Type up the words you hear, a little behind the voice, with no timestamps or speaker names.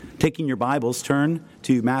Taking your Bibles, turn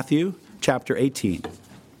to Matthew chapter 18.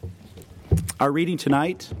 Our reading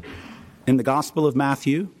tonight in the Gospel of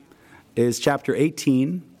Matthew is chapter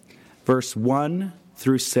 18, verse 1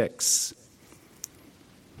 through 6.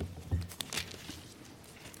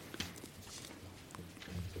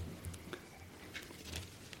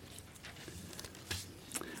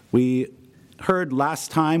 We heard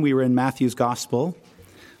last time we were in Matthew's Gospel,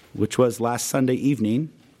 which was last Sunday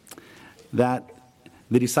evening, that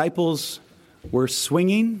the disciples were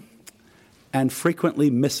swinging and frequently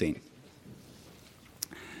missing.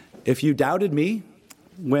 If you doubted me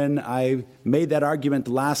when I made that argument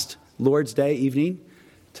last Lord's Day evening,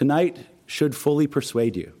 tonight should fully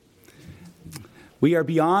persuade you. We are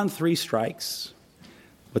beyond 3 strikes,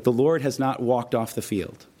 but the Lord has not walked off the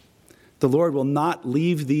field. The Lord will not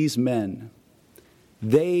leave these men.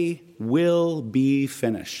 They will be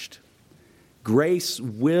finished. Grace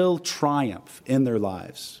will triumph in their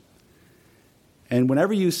lives. And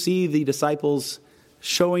whenever you see the disciples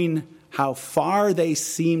showing how far they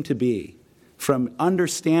seem to be from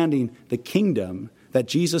understanding the kingdom that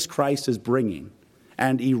Jesus Christ is bringing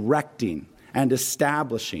and erecting and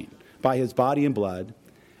establishing by his body and blood,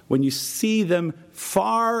 when you see them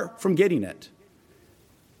far from getting it,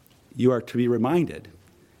 you are to be reminded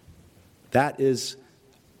that is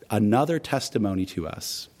another testimony to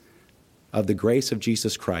us of the grace of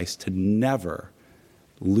Jesus Christ to never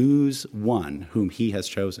lose one whom he has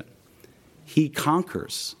chosen. He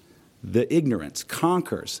conquers the ignorance,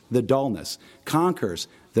 conquers the dullness, conquers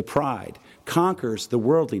the pride, conquers the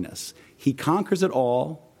worldliness. He conquers it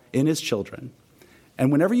all in his children. And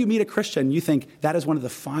whenever you meet a Christian, you think, that is one of the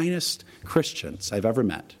finest Christians I've ever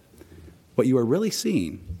met. What you are really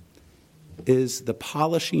seeing is the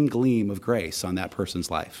polishing gleam of grace on that person's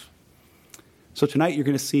life. So tonight you're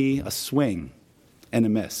going to see a swing and a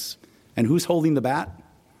miss. And who's holding the bat?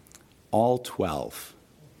 All 12.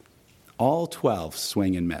 All 12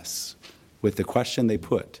 swing and miss with the question they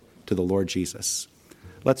put to the Lord Jesus.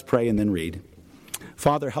 Let's pray and then read.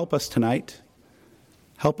 Father, help us tonight.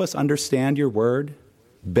 Help us understand your word,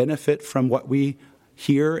 benefit from what we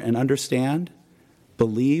hear and understand,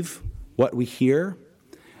 believe what we hear,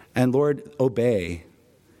 and Lord, obey.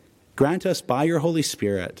 Grant us by your Holy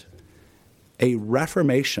Spirit a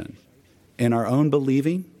reformation in our own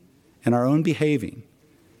believing and our own behaving.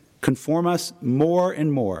 Conform us more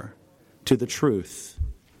and more to the truth.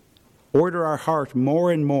 Order our heart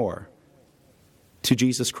more and more to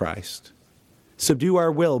Jesus Christ. Subdue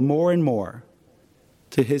our will more and more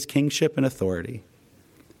to his kingship and authority.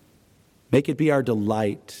 Make it be our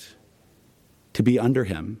delight to be under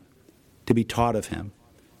him, to be taught of him,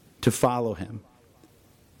 to follow him.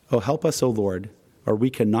 Oh, help us, O Lord, or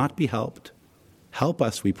we cannot be helped. Help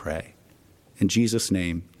us, we pray. In Jesus'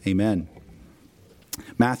 name, amen.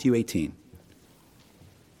 Matthew 18.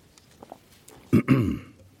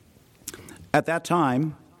 At that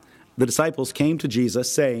time, the disciples came to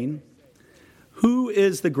Jesus, saying, "Who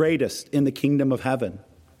is the greatest in the kingdom of heaven?"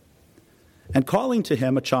 And calling to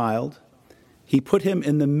him a child, he put him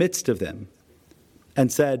in the midst of them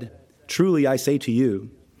and said, "Truly I say to you,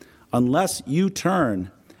 unless you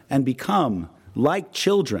turn and become like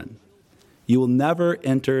children, you will never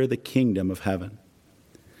enter the kingdom of heaven.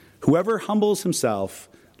 Whoever humbles himself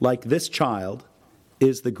like this child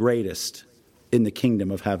is the greatest in the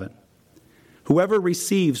kingdom of heaven. Whoever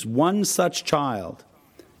receives one such child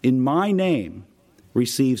in my name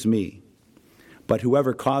receives me. But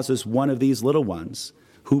whoever causes one of these little ones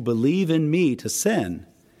who believe in me to sin,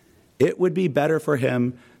 it would be better for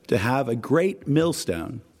him to have a great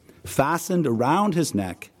millstone fastened around his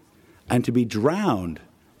neck and to be drowned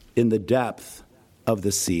in the depth of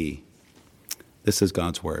the sea." This is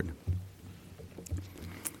God's word.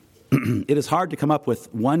 It is hard to come up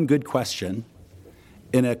with one good question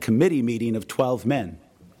in a committee meeting of 12 men.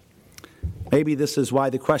 Maybe this is why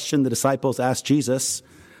the question the disciples asked Jesus,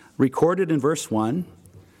 recorded in verse 1,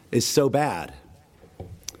 is so bad,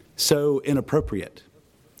 so inappropriate.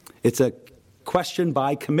 It's a question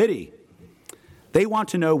by committee. They want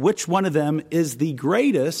to know which one of them is the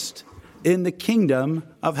greatest in the kingdom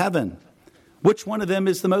of heaven. Which one of them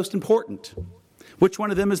is the most important? Which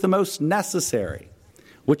one of them is the most necessary?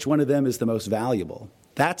 Which one of them is the most valuable?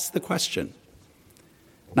 That's the question.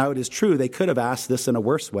 Now, it is true they could have asked this in a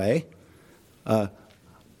worse way, a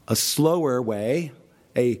slower way,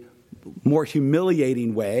 a more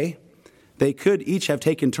humiliating way. They could each have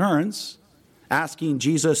taken turns asking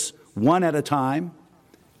Jesus one at a time,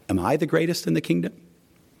 "Am I the greatest in the kingdom?"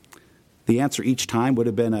 The answer each time would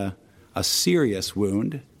have been a serious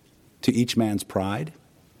wound to each man's pride.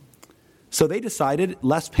 So they decided,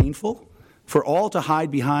 less painful, for all to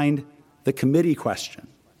hide behind the committee question.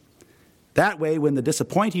 That way, when the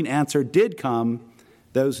disappointing answer did come,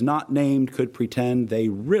 those not named could pretend they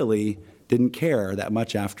really didn't care that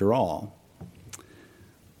much after all.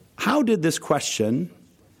 How did this question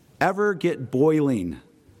ever get boiling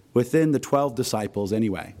within the 12 disciples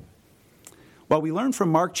anyway? Well, we learn from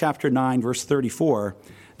Mark chapter 9, verse 34,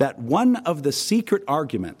 that one of the secret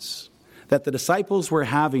arguments that the disciples were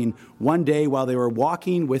having one day while they were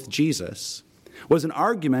walking with Jesus was an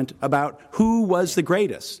argument about who was the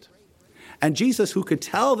greatest. And Jesus, who could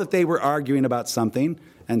tell that they were arguing about something,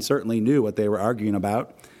 and certainly knew what they were arguing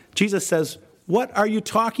about, Jesus says, "What are you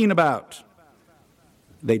talking about?"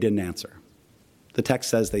 They didn't answer. The text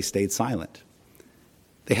says they stayed silent.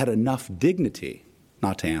 They had enough dignity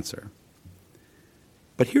not to answer.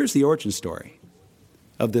 But here's the origin story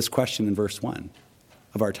of this question in verse 1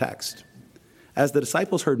 of our text. As the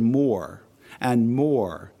disciples heard more and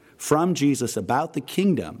more from Jesus about the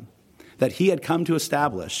kingdom that he had come to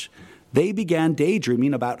establish, they began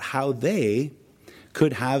daydreaming about how they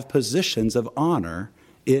could have positions of honor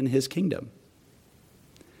in his kingdom.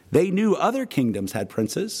 They knew other kingdoms had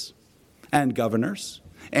princes and governors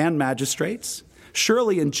and magistrates.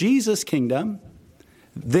 Surely in Jesus' kingdom,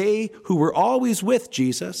 they who were always with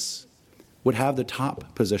Jesus would have the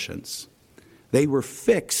top positions. They were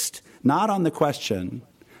fixed not on the question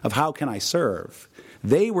of how can I serve.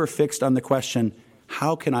 They were fixed on the question,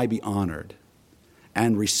 how can I be honored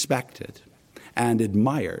and respected and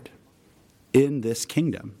admired in this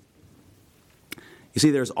kingdom? You see,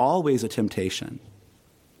 there's always a temptation,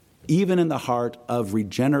 even in the heart of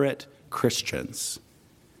regenerate Christians,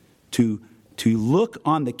 to look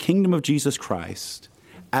on the kingdom of Jesus Christ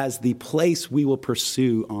as the place we will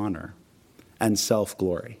pursue honor and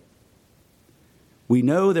self-glory. We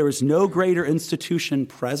know there is no greater institution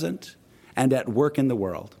present and at work in the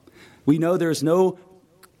world. We know there is no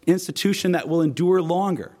institution that will endure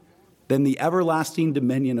longer than the everlasting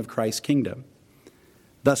dominion of Christ's kingdom.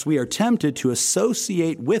 Thus, we are tempted to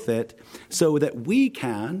associate with it so that we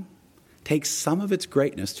can take some of its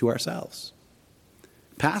greatness to ourselves.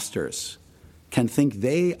 Pastors can think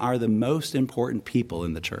they are the most important people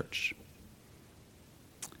in the church.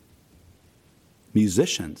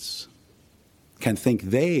 Musicians can think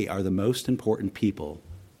they are the most important people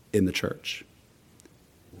in the church.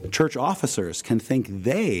 Church officers can think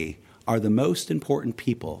they are the most important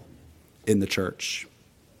people in the church.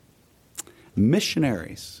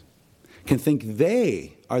 Missionaries can think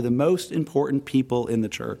they are the most important people in the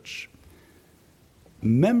church.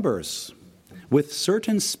 Members with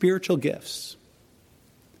certain spiritual gifts,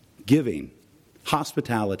 giving,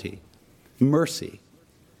 hospitality, mercy,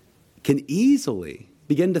 can easily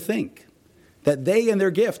begin to think that they and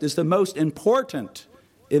their gift is the most important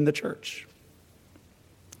in the church.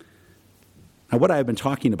 Now, what I have been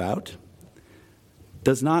talking about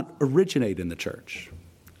does not originate in the church.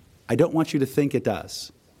 I don't want you to think it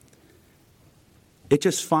does. It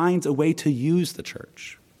just finds a way to use the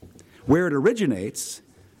church. Where it originates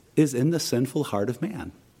is in the sinful heart of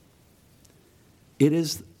man. It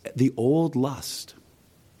is the old lust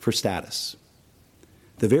for status.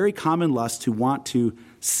 The very common lust to want to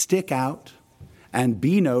stick out and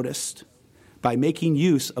be noticed by making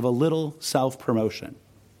use of a little self-promotion.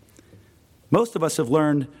 Most of us have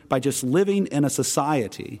learned by just living in a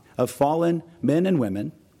society of fallen men and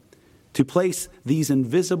women to place these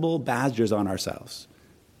invisible badges on ourselves.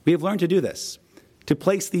 We have learned to do this, to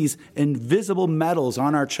place these invisible medals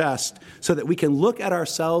on our chest so that we can look at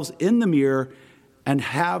ourselves in the mirror and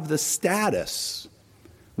have the status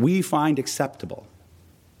we find acceptable.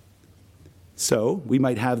 So we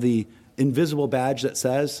might have the invisible badge that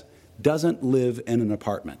says, doesn't live in an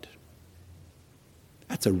apartment.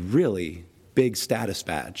 That's a really big status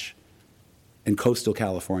badge in coastal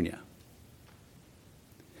California.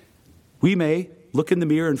 We may look in the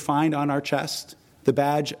mirror and find on our chest the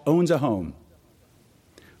badge owns a home,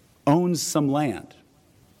 owns some land,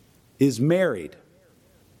 is married.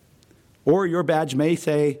 Or your badge may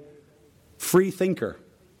say free thinker,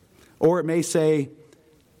 or it may say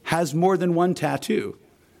has more than one tattoo.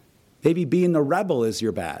 Maybe being the rebel is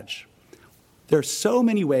your badge. There are so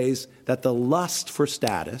many ways that the lust for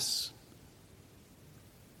status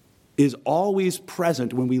is always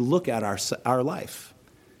present when we look at our life.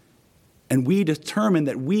 And we determine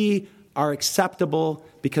that we are acceptable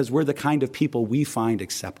because we're the kind of people we find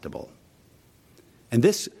acceptable. And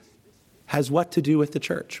this has what to do with the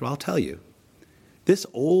church? Well, I'll tell you. This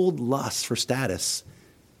old lust for status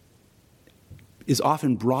is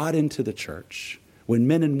often brought into the church when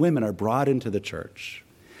men and women are brought into the church,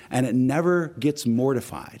 and it never gets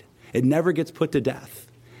mortified. It never gets put to death.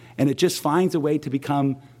 and it just finds a way to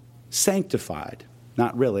become sanctified.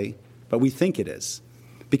 Not really, but we think it is.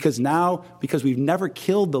 Because we've never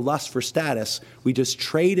killed the lust for status, we just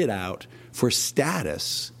trade it out for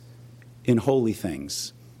status in holy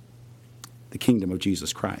things, the kingdom of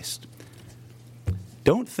Jesus Christ.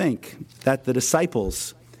 Don't think that the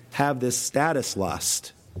disciples have this status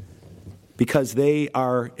lust because they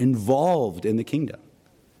are involved in the kingdom.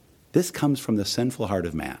 This comes from the sinful heart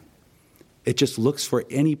of man. It just looks for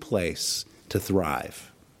any place to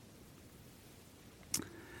thrive.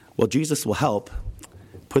 Well, Jesus will help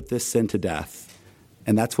put this sin to death,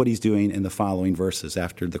 and that's what he's doing in the following verses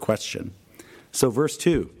after the question. So verse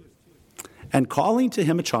 2, and calling to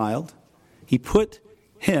him a child, he put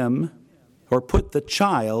the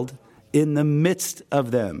child in the midst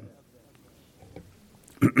of them.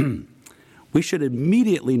 We should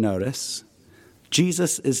immediately notice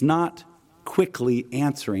Jesus is not quickly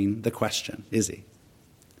answering the question, is he?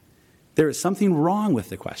 There is something wrong with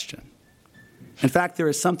the question. In fact, there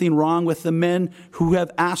is something wrong with the men who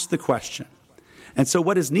have asked the question. And so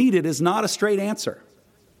what is needed is not a straight answer,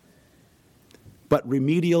 but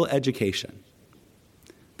remedial education.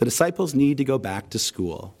 The disciples need to go back to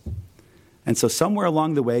school. And so somewhere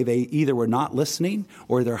along the way, they either were not listening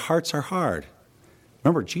or their hearts are hard.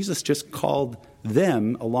 Remember, Jesus just called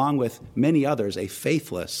them, along with many others, a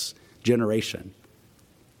faithless generation.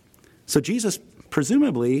 So Jesus,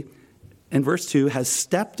 presumably, in verse 2, has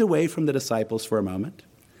stepped away from the disciples for a moment.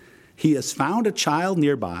 He has found a child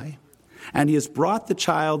nearby, and he has brought the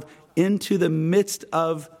child into the midst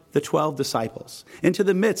of the 12 disciples, into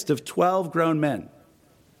the midst of 12 grown men.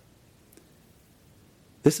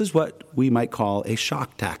 This is what we might call a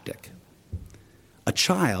shock tactic. A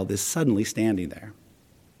child is suddenly standing there.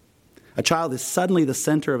 A child is suddenly the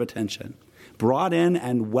center of attention, brought in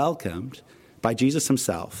and welcomed by Jesus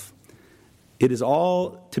himself. It is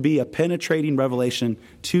all to be a penetrating revelation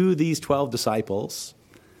to these 12 disciples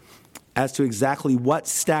as to exactly what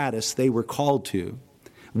status they were called to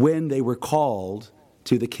when they were called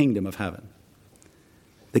to the kingdom of heaven.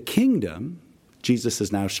 The kingdom, Jesus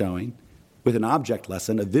is now showing, with an object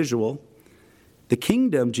lesson, a visual, the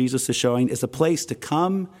kingdom, Jesus is showing, is a place to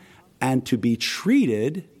come and to be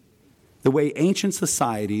treated the way ancient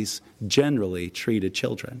societies generally treated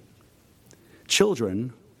children.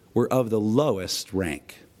 Children were of the lowest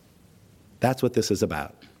rank. That's what this is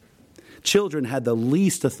about. Children had the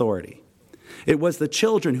least authority. It was the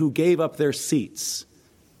children who gave up their seats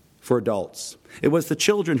for adults. It was the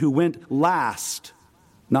children who went last,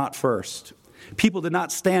 not first. People did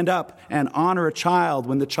not stand up and honor a child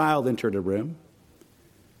when the child entered a room.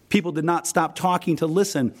 People did not stop talking to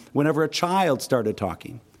listen whenever a child started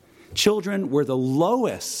talking. Children were the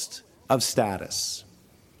lowest of status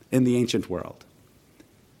in the ancient world.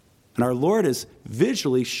 And our Lord is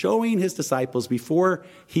visually showing his disciples before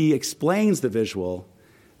he explains the visual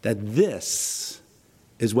that this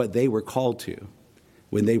is what they were called to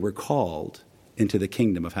when they were called into the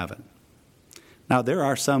kingdom of heaven. Now, there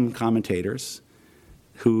are some commentators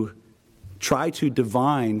who try to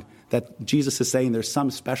divine that Jesus is saying there's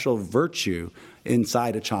some special virtue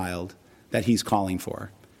inside a child that he's calling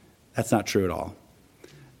for. That's not true at all.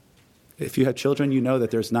 If you have children, you know that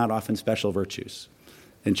there's not often special virtues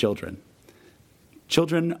in children.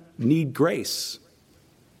 Children need grace.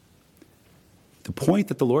 The point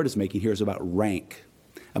that the Lord is making here is about rank,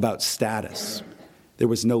 about status. There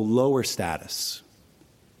was no lower status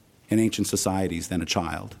in ancient societies than a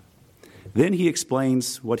child. Then he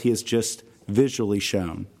explains what he has just visually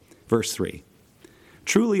shown. Verse 3,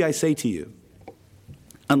 truly I say to you,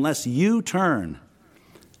 unless you turn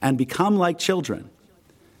and become like children,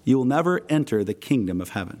 you will never enter the kingdom of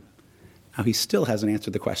heaven. Now, he still hasn't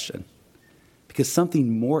answered the question because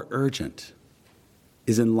something more urgent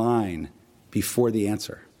is in line before the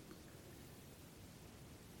answer.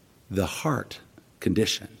 The heart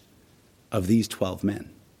condition of these 12 men.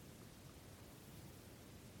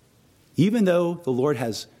 Even though the Lord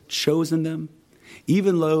has chosen them,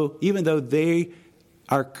 even though they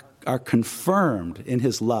are confirmed in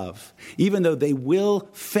his love, even though they will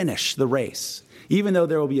finish the race, even though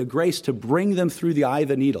there will be a grace to bring them through the eye of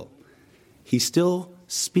the needle, he still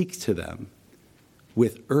speaks to them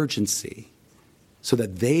with urgency so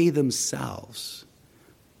that they themselves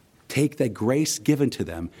take that grace given to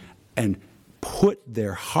them and put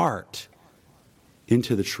their heart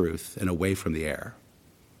into the truth and away from the error.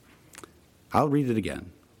 I'll read it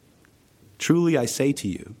again. Truly I say to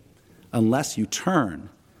you, unless you turn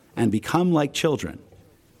and become like children,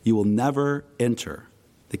 you will never enter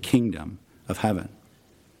the kingdom of heaven.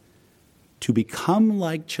 To become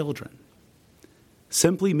like children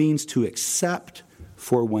simply means to accept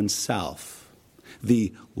for oneself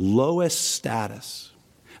the lowest status,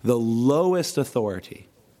 the lowest authority,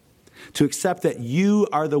 to accept that you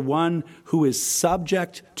are the one who is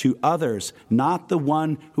subject to others, not the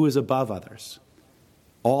one who is above others,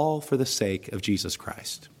 all for the sake of Jesus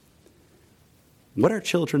Christ. What are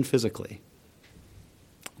children physically?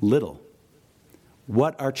 Little.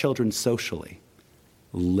 What are children socially?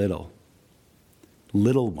 Little.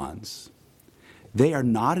 Little ones. They are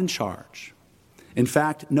not in charge. In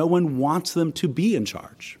fact, no one wants them to be in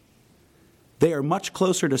charge. They are much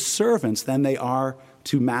closer to servants than they are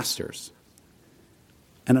to masters.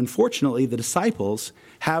 And unfortunately, the disciples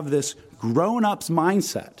have this grown-ups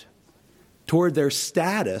mindset toward their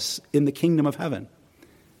status in the kingdom of heaven.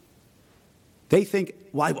 They think,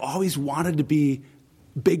 well, I've always wanted to be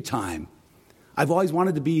big time. I've always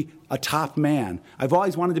wanted to be a top man. I've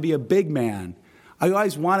always wanted to be a big man. I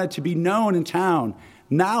always wanted to be known in town.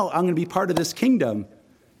 Now I'm going to be part of this kingdom.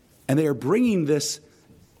 And they are bringing this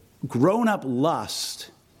grown-up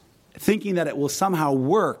lust, thinking that it will somehow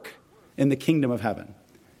work in the kingdom of heaven.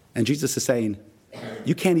 And Jesus is saying,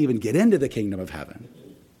 you can't even get into the kingdom of heaven.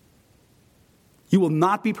 You will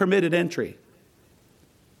not be permitted entry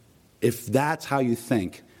if that's how you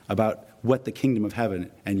think about what the kingdom of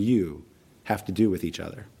heaven and you have to do with each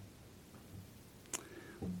other.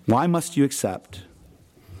 Why must you accept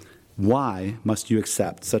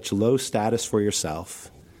such low status for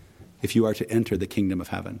yourself if you are to enter the kingdom of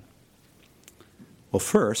heaven? Well,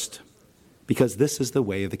 first, because this is the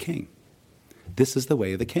way of the king. This is the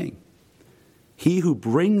way of the king. He who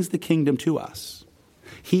brings the kingdom to us.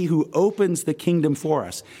 He who opens the kingdom for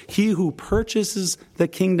us. He who purchases the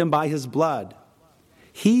kingdom by his blood.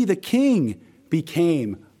 He, the king,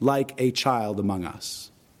 became like a child among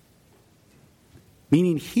us.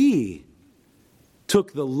 Meaning he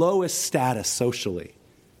took the lowest status socially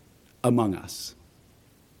among us.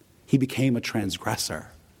 He became a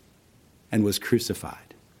transgressor and was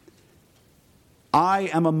crucified. I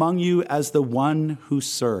am among you as the one who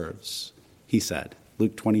serves, he said,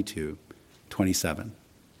 Luke 22:27.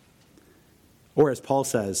 Or as Paul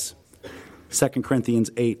says, 2 Corinthians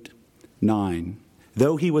 8:9,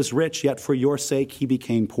 though he was rich, yet for your sake he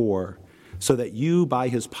became poor, so that you by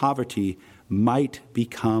his poverty might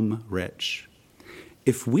become rich.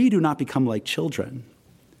 If we do not become like children,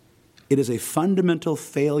 it is a fundamental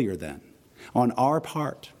failure then on our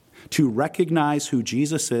part to recognize who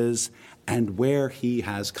Jesus is and where he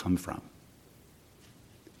has come from.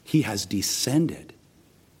 He has descended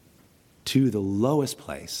to the lowest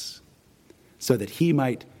place so that he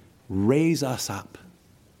might raise us up.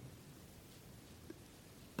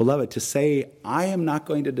 Beloved, to say, I am not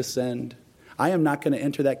going to descend, I am not going to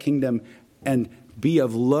enter that kingdom and be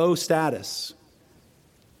of low status,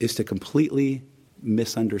 is to completely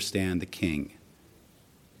misunderstand the king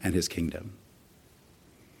and his kingdom.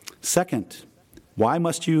 Second, why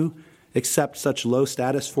must you accept such low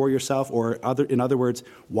status for yourself? Or in other words,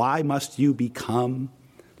 why must you become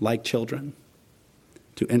like children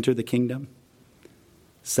to enter the kingdom?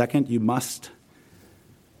 Second, you must,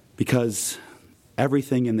 because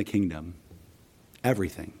everything in the kingdom,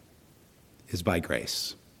 everything is by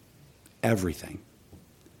grace. Everything.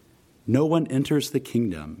 No one enters the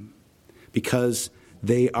kingdom because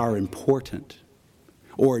they are important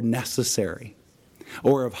or necessary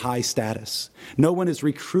or of high status. No one is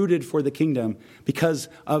recruited for the kingdom because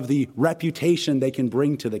of the reputation they can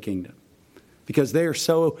bring to the kingdom. Because they are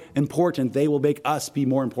so important, they will make us be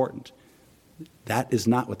more important. That is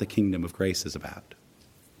not what the kingdom of grace is about.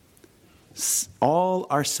 All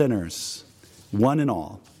are sinners, one and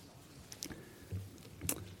all.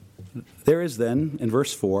 There is then, in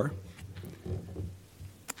verse 4,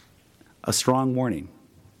 a strong warning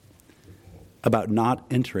about not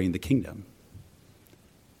entering the kingdom.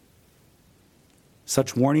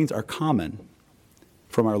 Such warnings are common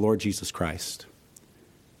from our Lord Jesus Christ.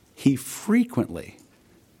 He frequently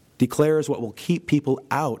declares what will keep people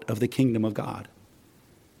out of the kingdom of God.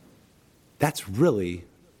 That's really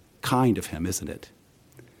kind of him, isn't it?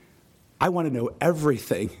 I want to know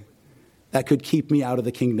everything that could keep me out of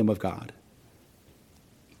the kingdom of God.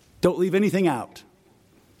 Don't leave anything out.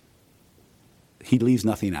 He leaves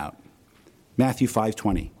nothing out. Matthew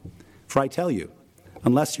 5:20. For I tell you,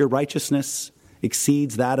 unless your righteousness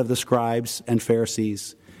exceeds that of the scribes and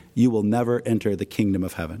Pharisees, you will never enter the kingdom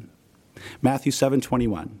of heaven. Matthew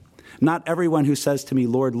 7:21. Not everyone who says to me,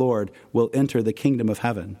 Lord, Lord, will enter the kingdom of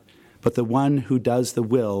heaven, but the one who does the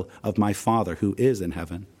will of my Father who is in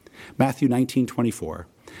heaven. Matthew 19:24.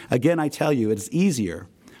 Again, I tell you, it is easier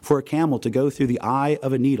for a camel to go through the eye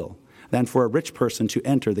of a needle than for a rich person to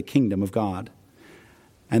enter the kingdom of God.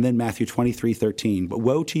 And then Matthew 23:13. But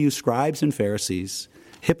woe to you, scribes and Pharisees,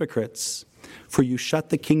 hypocrites, for you shut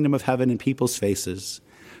the kingdom of heaven in people's faces.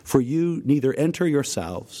 For you neither enter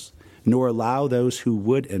yourselves, nor allow those who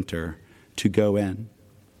would enter to go in.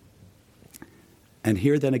 And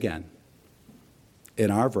here then again, in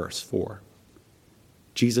our verse 4,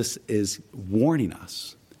 Jesus is warning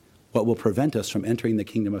us what will prevent us from entering the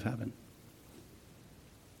kingdom of heaven.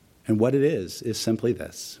 And what it is simply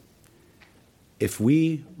this. If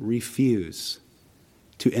we refuse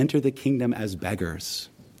to enter the kingdom as beggars,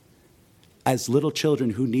 as little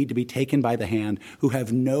children who need to be taken by the hand, who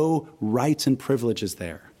have no rights and privileges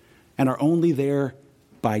there, and are only there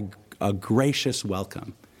by a gracious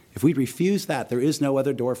welcome, if we refuse that, there is no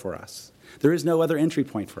other door for us. There is no other entry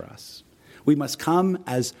point for us. We must come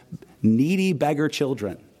as needy beggar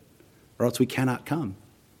children, or else we cannot come.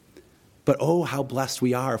 But oh, how blessed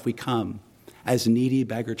we are if we come as needy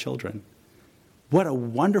beggar children. What a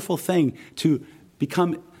wonderful thing to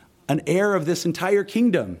become an heir of this entire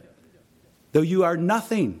kingdom. Though you are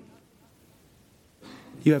nothing,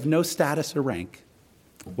 you have no status or rank.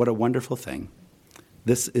 What a wonderful thing.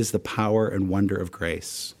 This is the power and wonder of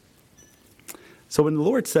grace. So when the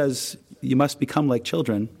Lord says you must become like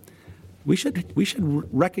children, we should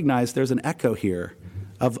recognize there's an echo here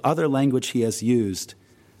of other language he has used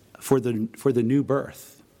for the new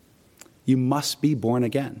birth. You must be born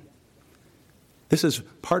again. This is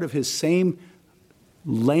part of his same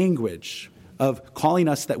language of calling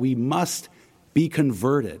us that we must be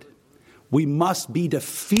converted. We must be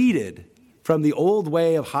defeated from the old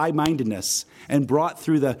way of high-mindedness and brought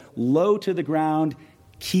through the low-to-the-ground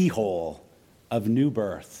keyhole of new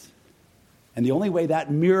birth. And the only way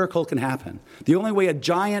that miracle can happen, the only way a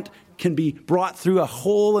giant can be brought through a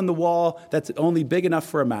hole in the wall that's only big enough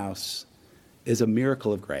for a mouse, is a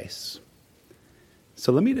miracle of grace.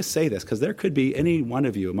 So let me just say this, because there could be any one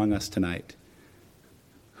of you among us tonight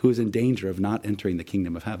who is in danger of not entering the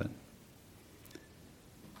kingdom of heaven.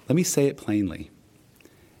 Let me say it plainly.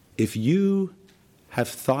 If you have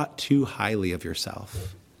thought too highly of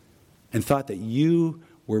yourself and thought that you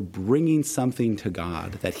were bringing something to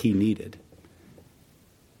God that he needed,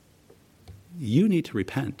 you need to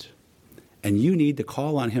repent. And you need to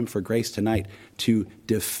call on him for grace tonight to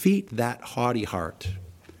defeat that haughty heart.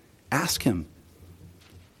 Ask him.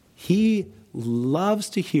 He loves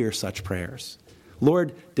to hear such prayers.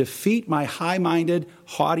 Lord, defeat my high-minded,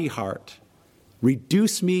 haughty heart.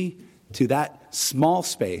 Reduce me to that small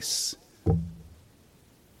space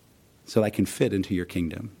so I can fit into your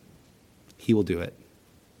kingdom. He will do it.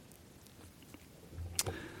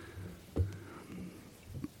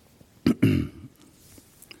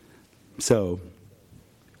 So,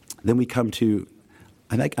 then we come to,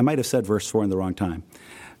 I might have said verse 4 in the wrong time.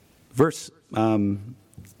 Verse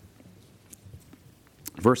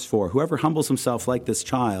 4, whoever humbles himself like this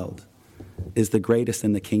child is the greatest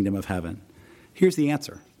in the kingdom of heaven. Here's the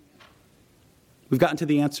answer. We've gotten to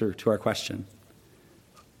the answer to our question.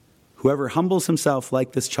 Whoever humbles himself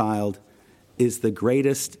like this child is the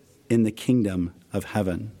greatest in the kingdom of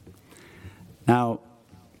heaven. Now,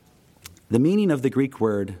 the meaning of the Greek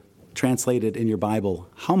word translated in your Bible,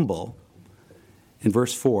 humble, in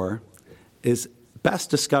verse 4, is best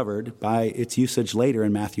discovered by its usage later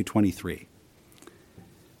in Matthew 23.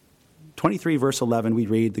 23 verse 11, we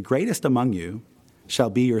read, the greatest among you shall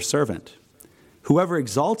be your servant. Whoever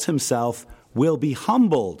exalts himself will be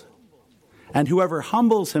humbled, and whoever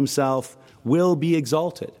humbles himself will be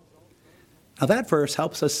exalted. Now that verse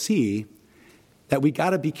helps us see that we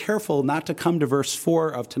got to be careful not to come to verse 4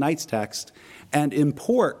 of tonight's text and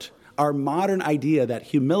import our modern idea that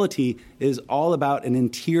humility is all about an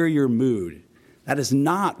interior mood. That is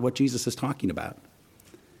not what Jesus is talking about.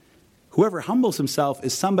 Whoever humbles himself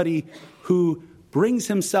is somebody who brings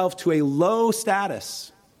himself to a low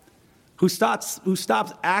status, who stops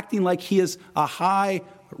acting like he is a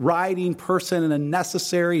high-riding person and a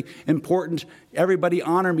necessary, important, everybody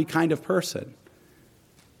honor me kind of person,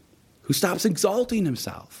 who stops exalting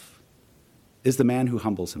himself, is the man who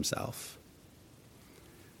humbles himself.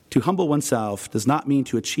 To humble oneself does not mean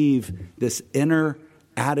to achieve this inner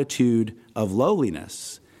attitude of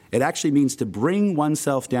lowliness. It actually means to bring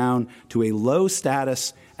oneself down to a low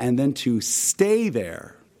status and then to stay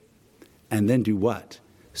there. And then do what?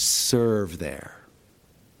 Serve there.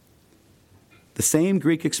 The same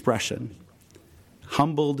Greek expression,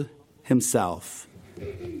 humbled himself,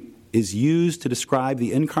 is used to describe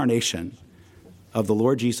the incarnation of the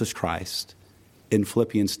Lord Jesus Christ in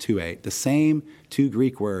Philippians 2:8. The same two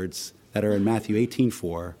Greek words that are in Matthew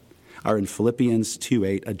 18:4 are in Philippians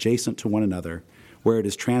 2:8, adjacent to one another, where it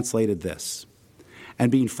is translated this: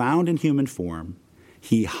 and being found in human form,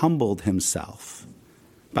 he humbled himself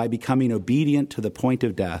by becoming obedient to the point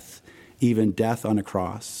of death, even death on a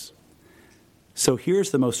cross. So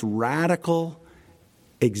here's the most radical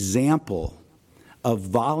example of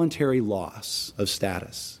voluntary loss of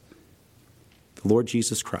status: the Lord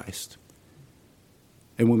Jesus Christ.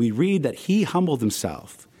 And when we read that he humbled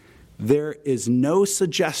himself, there is no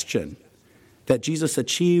suggestion that Jesus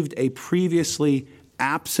achieved a previously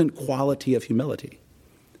absent quality of humility.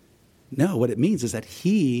 No, what it means is that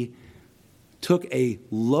he took a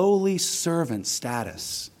lowly servant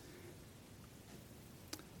status.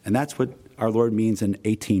 And that's what our Lord means in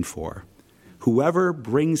 18:4. Whoever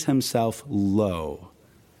brings himself low,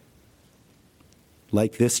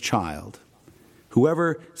 like this child,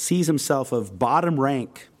 whoever sees himself of bottom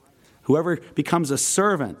rank, whoever becomes a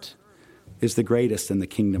servant, is the greatest in the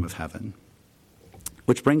kingdom of heaven.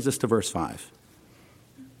 Which brings us to verse 5.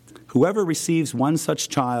 Whoever receives one such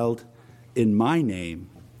child in my name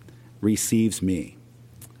receives me.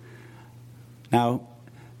 Now,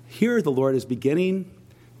 here the Lord is beginning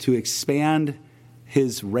to expand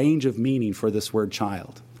his range of meaning for this word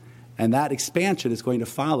child. And that expansion is going to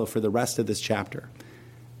follow for the rest of this chapter,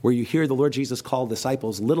 where you hear the Lord Jesus call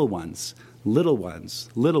disciples little ones, little ones,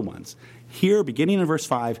 little ones. Here, beginning in verse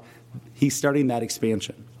 5, he's starting that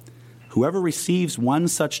expansion. Whoever receives one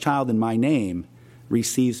such child in my name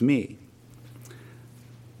receives me.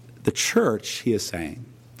 The church, he is saying,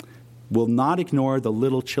 will not ignore the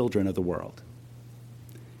little children of the world.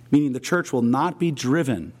 Meaning the church will not be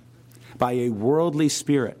driven by a worldly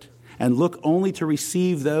spirit and look only to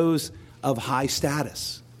receive those of high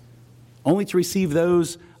status, only to receive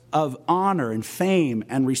those of honor and fame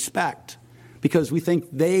and respect, because we think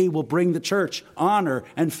they will bring the church honor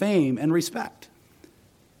and fame and respect.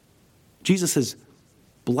 Jesus is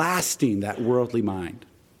blasting that worldly mind.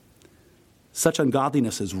 Such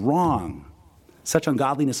ungodliness is wrong. Such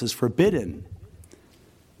ungodliness is forbidden.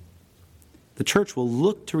 The church will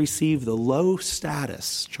look to receive the low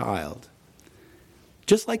status child,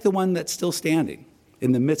 just like the one that's still standing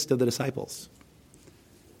in the midst of the disciples.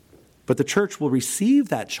 But the church will receive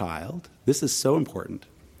that child. This is so important.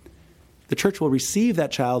 The church will receive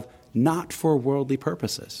that child not for worldly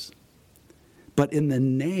purposes, but in the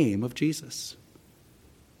name of Jesus.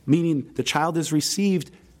 Meaning the child is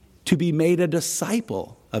received to be made a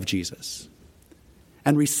disciple of Jesus.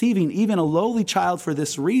 And receiving even a lowly child for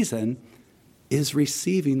this reason is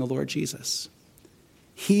receiving the Lord Jesus.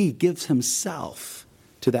 He gives himself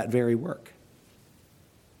to that very work.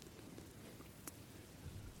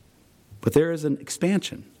 But there is an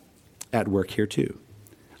expansion at work here too,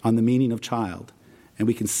 on the meaning of child. And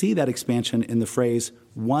we can see that expansion in the phrase,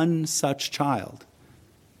 one such child,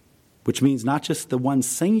 which means not just the one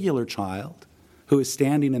singular child who is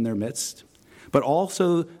standing in their midst, but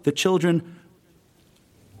also the children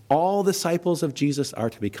all disciples of Jesus are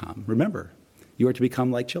to become. Remember, you are to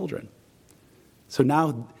become like children. So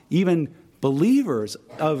now even believers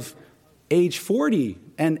of age 40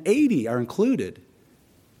 and 80 are included,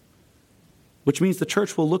 which means the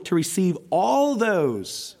church will look to receive all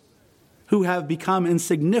those who have become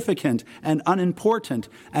insignificant and unimportant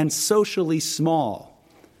and socially small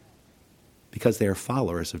because they are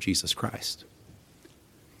followers of Jesus Christ.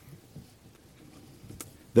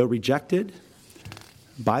 Though rejected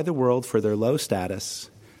by the world for their low status,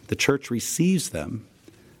 the church receives them,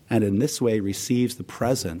 and in this way receives the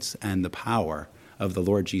presence and the power of the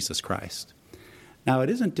Lord Jesus Christ. Now, it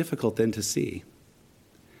isn't difficult then to see,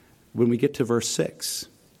 when we get to verse 6,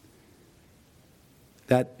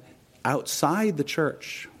 that outside the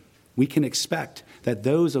church, we can expect that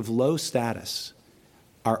those of low status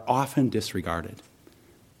are often disregarded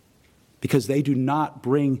because they do not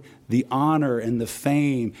bring the honor and the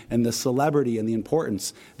fame and the celebrity and the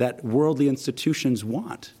importance that worldly institutions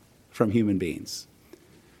want from human beings.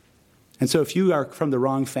 And so if you are from the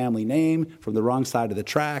wrong family name, from the wrong side of the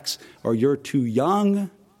tracks, or you're too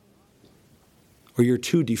young, or you're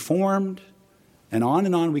too deformed, and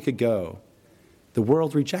on we could go, the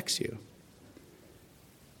world rejects you.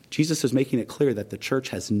 Jesus is making it clear that the church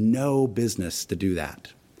has no business to do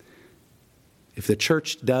that. If the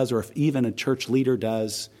church does, or if even a church leader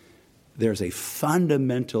does, there's a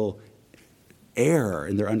fundamental error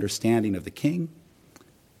in their understanding of the king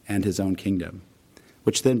and his own kingdom,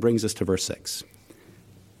 which then brings us to verse 6.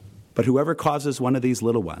 But whoever causes one of these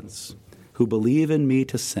little ones who believe in me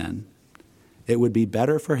to sin, it would be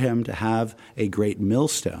better for him to have a great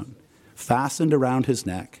millstone fastened around his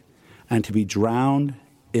neck and to be drowned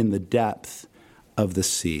in the depth of the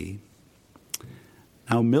sea.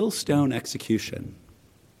 Now, millstone execution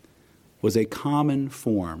was a common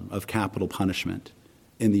form of capital punishment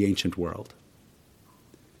in the ancient world.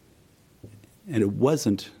 And it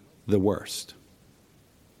wasn't the worst.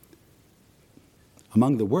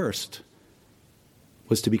 Among the worst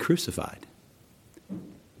was to be crucified,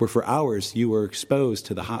 where for hours you were exposed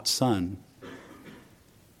to the hot sun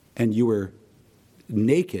and you were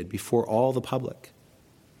naked before all the public,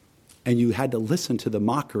 and you had to listen to the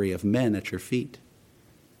mockery of men at your feet,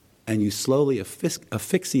 and you slowly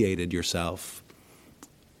asphyxiated yourself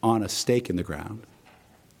on a stake in the ground.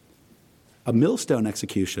 A millstone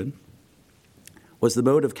execution was the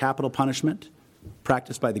mode of capital punishment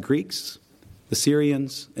practiced by the Greeks, the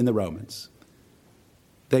Syrians, and the Romans.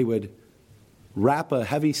 They would wrap a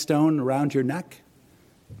heavy stone around your neck,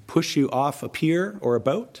 push you off a pier or a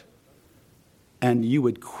boat, and you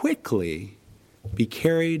would quickly be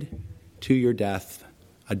carried to your death,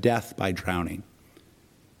 a death by drowning.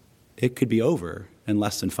 It could be over in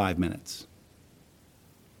less than 5 minutes.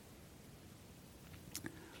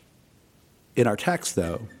 In our text,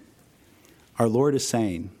 though, our Lord is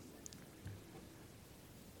saying,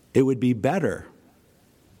 it would be better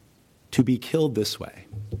to be killed this way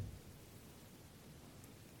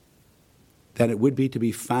than it would be to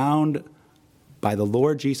be found by the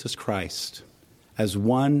Lord Jesus Christ as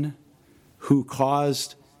one who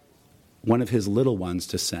caused one of his little ones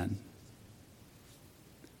to sin.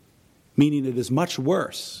 Meaning it is much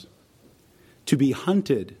worse to be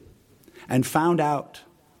hunted and found out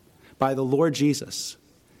by the Lord Jesus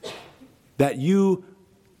that you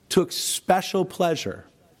took special pleasure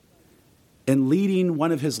in leading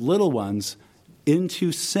one of his little ones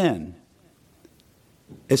into sin,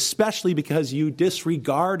 especially because you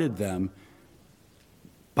disregarded them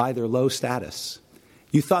by their low status.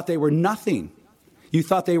 You thought they were nothing. You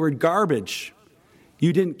thought they were garbage.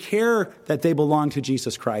 You didn't care that they belonged to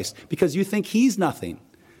Jesus Christ because you think he's nothing.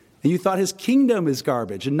 And you thought his kingdom is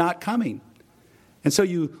garbage and not coming. And so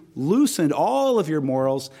you loosened all of your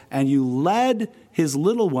morals and you led his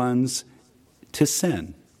little ones to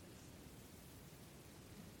sin.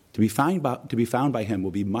 To be found by him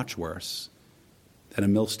will be much worse than a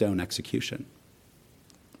millstone execution.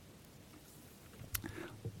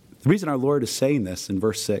 The reason our Lord is saying this in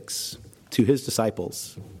verse 6 to his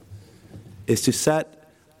disciples is to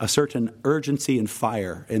set a certain urgency and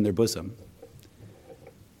fire in their bosom.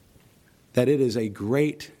 That it is a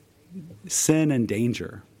great sin and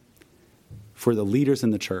danger for the leaders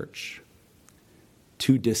in the church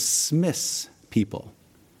to dismiss people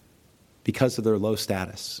because of their low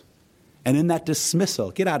status. And in that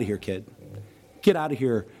dismissal, get out of here, kid. Get out of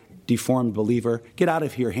here, deformed believer. Get out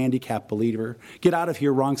of here, handicapped believer. Get out of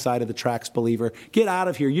here, wrong side of the tracks believer. Get out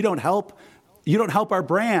of here. You don't help our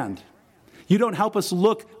brand. You don't help us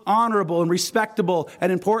look honorable and respectable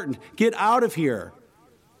and important. Get out of here.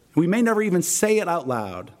 We may never even say it out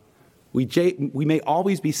loud. We may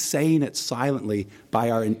always be saying it silently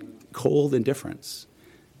by our cold indifference.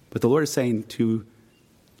 But the Lord is saying to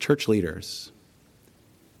church leaders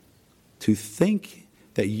to think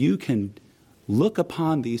that you can look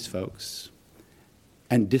upon these folks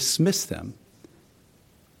and dismiss them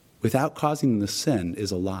without causing them to sin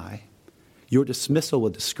is a lie. Your dismissal will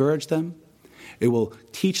discourage them. It will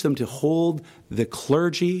teach them to hold the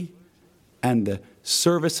clergy and the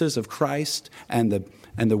services of Christ and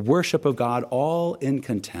the worship of God all in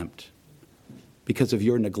contempt because of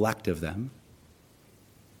your neglect of them.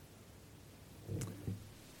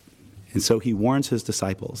 And so he warns his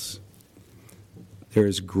disciples, there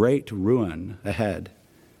is great ruin ahead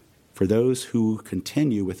for those who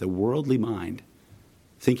continue with a worldly mind,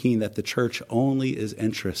 thinking that the church only is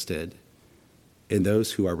interested in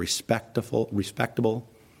those who are respectable,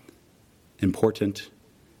 important,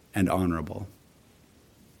 and honorable.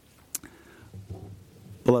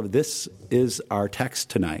 Beloved, this is our text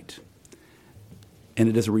tonight, and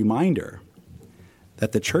it is a reminder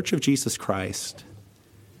that the Church of Jesus Christ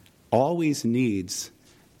always needs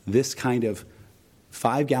this kind of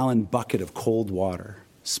 5-gallon bucket of cold water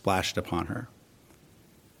splashed upon her.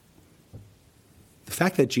 The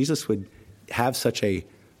fact that Jesus would have such a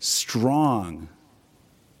strong,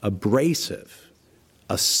 abrasive,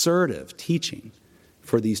 assertive teaching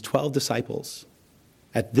for these 12 disciples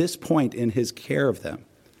at this point in his care of them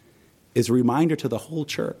is a reminder to the whole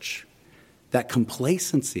church that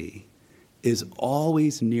complacency is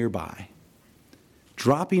always nearby.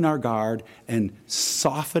 Dropping our guard and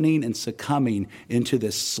softening and succumbing into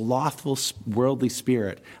this slothful worldly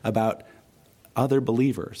spirit about other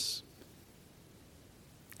believers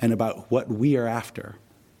and about what we are after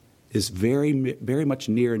is very, very much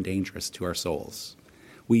near and dangerous to our souls.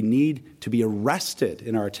 We need to be arrested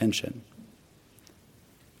in our attention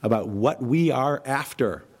about what we are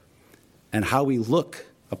after and how we look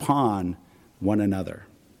upon one another.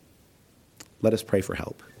 Let us pray for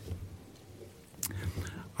help.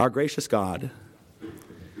 Our gracious God,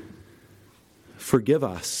 forgive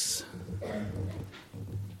us.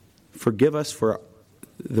 Forgive us for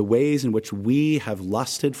the ways in which we have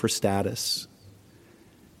lusted for status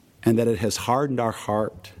and that it has hardened our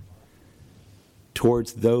heart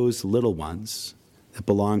towards those little ones that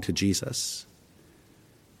belong to Jesus.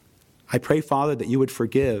 I pray, Father, that you would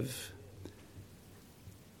forgive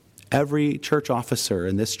every church officer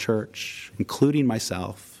in this church, including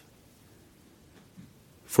myself,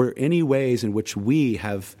 for any ways in which we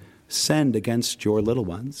have sinned against your little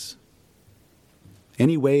ones,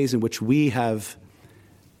 any ways in which we have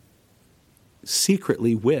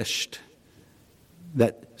secretly wished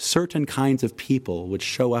that certain kinds of people would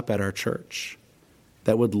show up at our church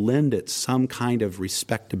that would lend it some kind of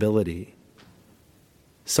respectability,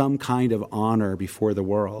 some kind of honor before the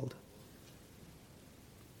world.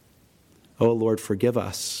 Oh Lord, forgive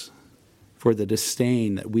us for the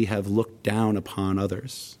disdain that we have looked down upon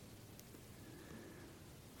others.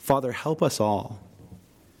 Father, help us all.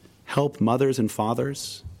 Help mothers and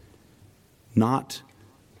fathers not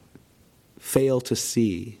fail to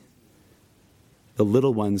see the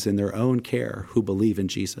little ones in their own care who believe in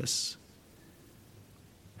Jesus.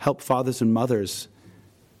 Help fathers and mothers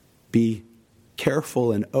be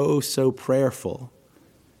careful and oh so prayerful,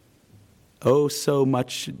 oh so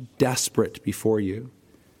much desperate before you,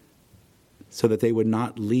 so that they would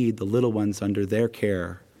not lead the little ones under their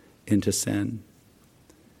care into sin.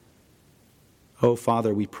 Oh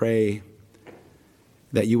Father, we pray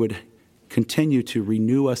that you would continue to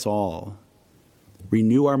renew us all,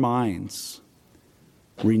 renew our minds,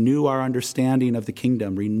 renew our understanding of the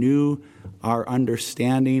kingdom, renew our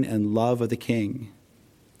understanding and love of the King.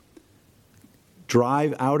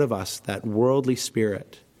 Drive out of us that worldly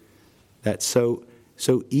spirit that so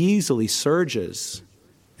easily surges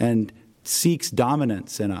and seeks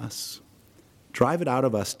dominance in us. Drive it out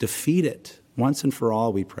of us. Defeat it once and for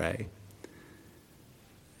all, we pray.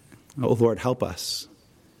 Oh Lord, help us.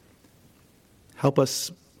 Help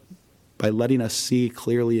us by letting us see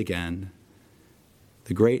clearly again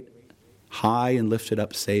the great high and lifted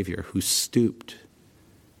up Savior who stooped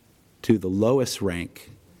to the lowest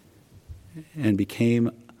rank and became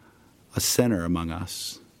a sinner among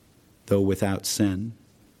us, though without sin,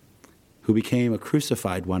 who became a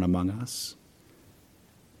crucified one among us,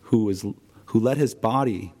 who let his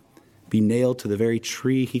body be nailed to the very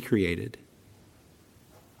tree he created.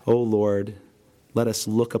 O Lord, let us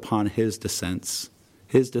look upon his descent,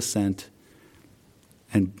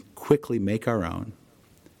 and quickly make our own.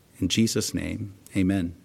 In Jesus' name, amen.